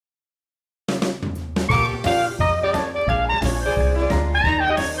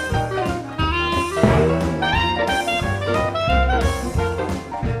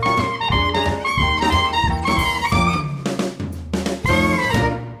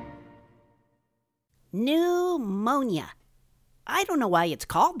Pneumonia. I don't know why it's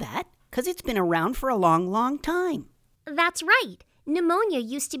called that, 'cause it's been around for a long, long time. That's right. Pneumonia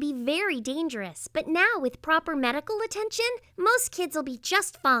used to be very dangerous, but now with proper medical attention, most kids will be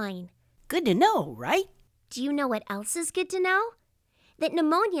just fine. Good to know, right? Do you know what else is good to know? That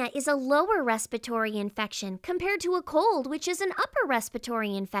pneumonia is a lower respiratory infection compared to a cold, which is an upper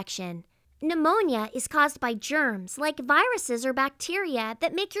respiratory infection. Pneumonia is caused by germs like viruses or bacteria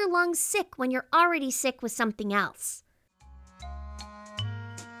that make your lungs sick when you're already sick with something else.